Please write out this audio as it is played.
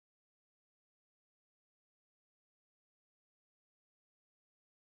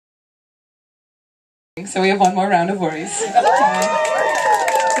So we have one more round of worries.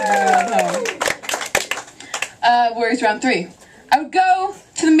 Worries round 3. I would go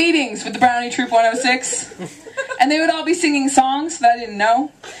to the meetings with the Brownie Troop 106, and they would all be singing songs that I didn't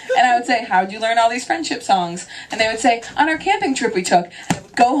know. And I would say, how'd you learn all these friendship songs? And they would say, on our camping trip we took. And I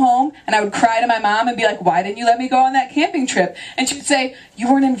would go home, and I would cry to my mom and be like, why didn't you let me go on that camping trip? And she would say,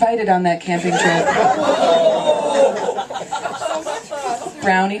 you weren't invited on that camping trip.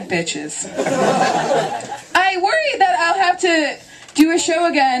 Brownie bitches. I worry that I'll have to do a show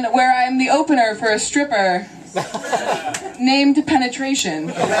again where I'm the opener for a stripper named Penetration.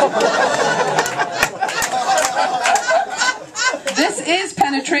 This is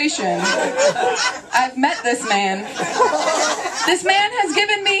Penetration. I've met this man. This man has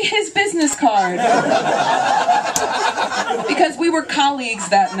given me his business card because we were colleagues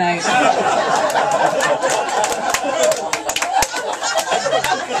that night.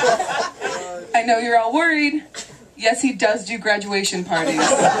 I know you're all worried. Yes, he does do graduation parties.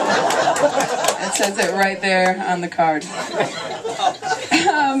 It says it right there on the card.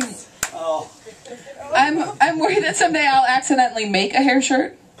 I'm worried that someday I'll accidentally make a hair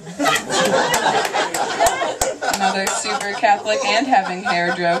shirt. Another super Catholic and having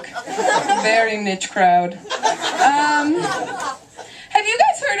hair joke. Very niche crowd. Have you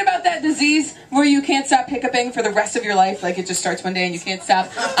guys heard about that disease where you can't stop hiccuping for the rest of your life? Like it just starts one day and you can't stop.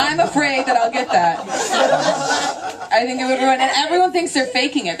 I'm afraid that I'll get that. I think it would ruin, and everyone thinks they're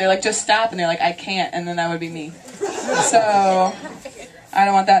faking it. They're like, just stop, and they're like, I can't, and then that would be me. So, I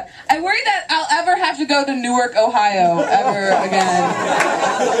don't want that. I worry that I'll ever have to go to Newark, Ohio, ever again.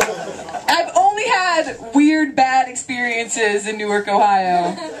 I've only had weird, bad experiences in Newark,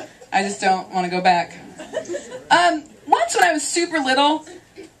 Ohio. I just don't want to go back. Once when I was super little,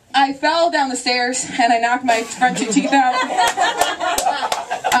 I fell down the stairs and I knocked my front 2 teeth out.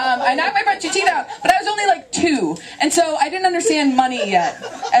 I knocked my front 2 teeth out, but I was only like 2, and so I didn't understand money yet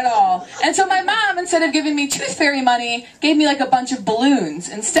at all. And so my mom, instead of giving me tooth fairy money, gave me like a bunch of balloons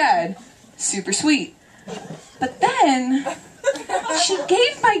instead. Super sweet. But then she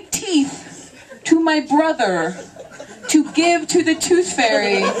gave my teeth to my brother to give to the tooth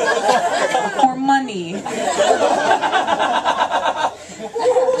fairy for money.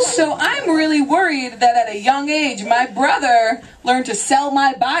 So I'm really worried that at a young age, my brother learned to sell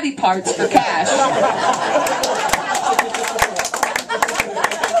my body parts for cash.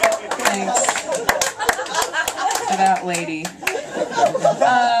 Thanks to that lady.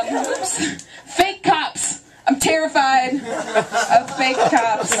 Fake cops. I'm terrified of fake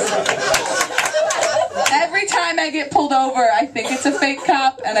cops. Every time I get pulled over, I think it's a fake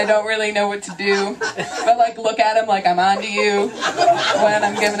cop, and I don't really know what to do. But, like, look at him like I'm on to you when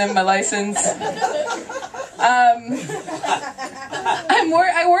I'm giving him my license. I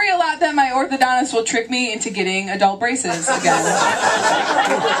worry a lot that my orthodontist will trick me into getting adult braces again.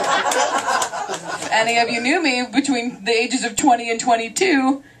 If any of you knew me between the ages of 20 and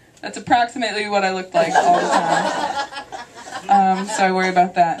 22, that's approximately what I looked like all the time. So I worry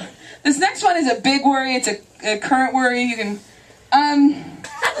about that. This next one is a big worry. It's a current worry. You can,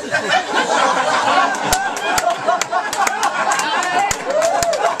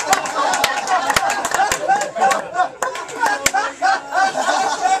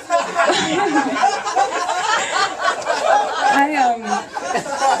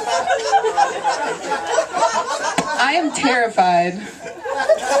 am terrified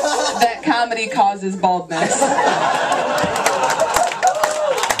that comedy causes baldness.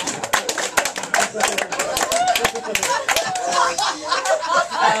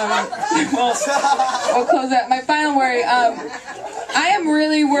 We'll close that. My final worry, I am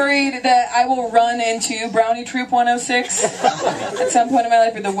really worried that I will run into Brownie Troop 106 at some point in my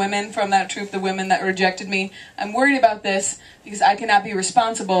life, or the women from that troop, the women that rejected me. I'm worried about this because I cannot be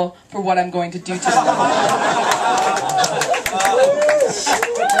responsible for what I'm going to do to them.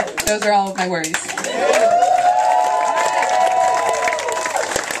 Those are all of my worries.